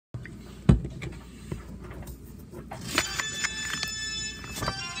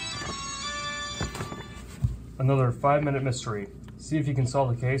Another 5-minute mystery. See if you can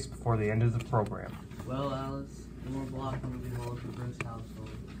solve the case before the end of the program. Well, Alice, one more block and we'll be all for Bruce's household.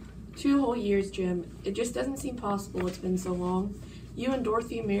 2 whole years, Jim. It just doesn't seem possible it's been so long. You and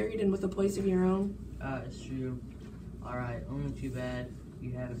Dorothy married and with a place of your own? It's true. Alright, only too bad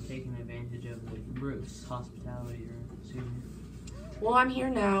you haven't taken advantage of the Brooks hospitality sooner. Well, I'm here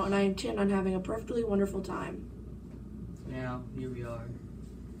now, and I intend on having a perfectly wonderful time. Now, here we are.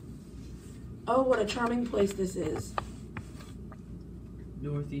 Oh, what a charming place this is.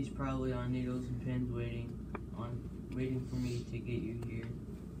 Dorothy's probably on needles and pins waiting for me to get you here.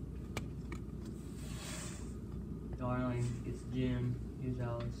 Darling, it's Jim. Here's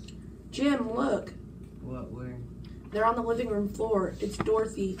Alice. Jim, look. What, where? They're on the living room floor. It's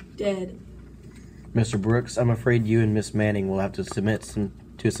Dorothy, dead. Mr. Brooks, I'm afraid you and Miss Manning will have to submit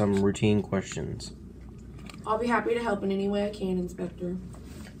to some routine questions. I'll be happy to help in any way I can, Inspector.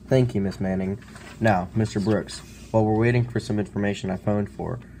 Thank you, Miss Manning. Now, Mr. Brooks, while we're waiting for some information I phoned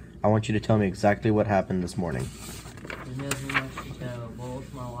for, I want you to tell me exactly what happened this morning. There's nothing much to tell.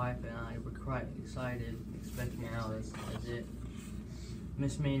 Both my wife and I were quite excited, expecting Alice as it.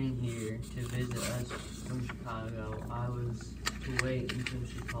 Miss Manning here to visit us from Chicago. I was to wait until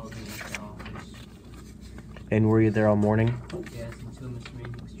she called me at the office. And were you there all morning? Yes, until Miss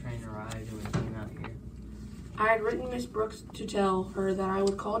Manning's train arrived and we came out here. I had written Miss Brooks to tell her that I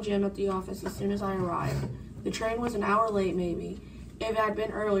would call Jim at the office as soon as I arrived. The train was an hour late, maybe. If it had been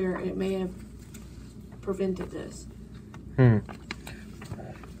earlier, it may have prevented this.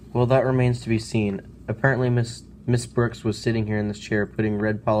 Well, that remains to be seen. Apparently, Miss Brooks was sitting here in this chair putting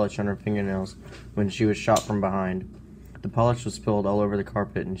red polish on her fingernails when she was shot from behind. The polish was spilled all over the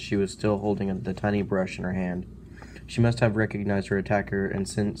carpet and she was still holding the tiny brush in her hand. She must have recognized her attacker, and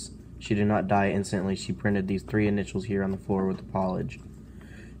since she did not die instantly, she printed these 3 initials here on the floor with the polish.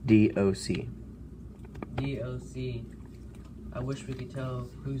 D.O.C. D.O.C. I wish we could tell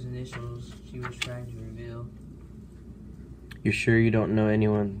whose initials she was trying to reveal. You're sure you don't know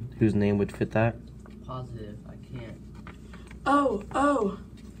anyone whose name would fit that? Positive, I can't. Oh.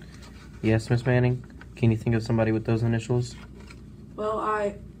 Yes, Miss Manning? Can you think of somebody with those initials?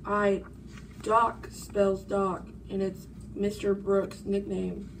 Well, Doc spells Doc, and it's Mr. Brooks'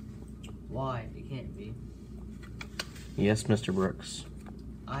 nickname. Why? It can't be. Yes, Mr. Brooks.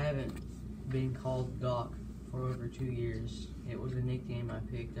 I haven't been called Doc for over 2 years. It was a nickname I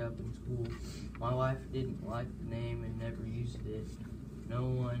picked up in school. My wife didn't like the name and never used it. No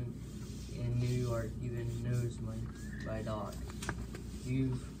one in New York even knows me by Doc.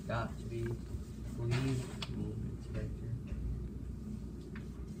 You've got to believe me, Inspector.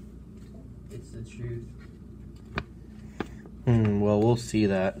 It's the truth. Well, we'll see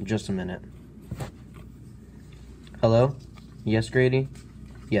that in just a minute. Hello? Yes, Grady?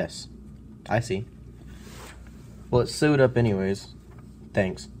 Yes. I see. Well, it's sewed up anyways.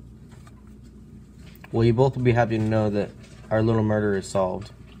 Thanks. Well, you both will be happy to know that our little murder is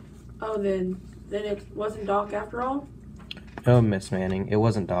solved. Oh, then it wasn't Doc after all? No, Miss Manning, it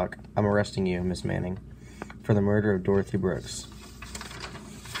wasn't Doc. I'm arresting you, Miss Manning, for the murder of Dorothy Brooks.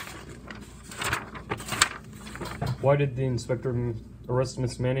 Why did the inspector arrest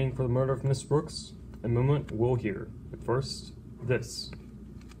Miss Manning for the murder of Miss Brooks? In a moment, we'll hear. But first, this.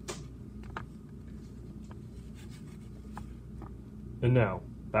 And now,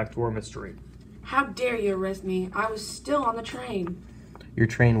 back to our mystery. How dare you arrest me? I was still on the train. Your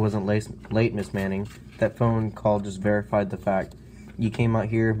train wasn't late, Miss Manning. That phone call just verified the fact. You came out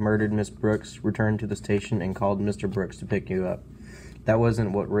here, murdered Miss Brooks, returned to the station, and called Mr. Brooks to pick you up. That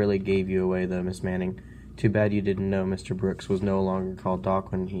wasn't what really gave you away, though, Miss Manning. Too bad you didn't know Mr. Brooks was no longer called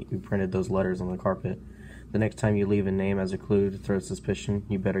Doc when he printed those letters on the carpet. The next time you leave a name as a clue to throw suspicion,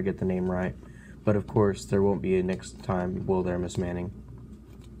 you better get the name right. But of course, there won't be a next time, will there, Miss Manning?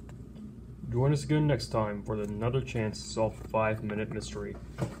 Join us again next time for another chance to solve the 5-minute mystery.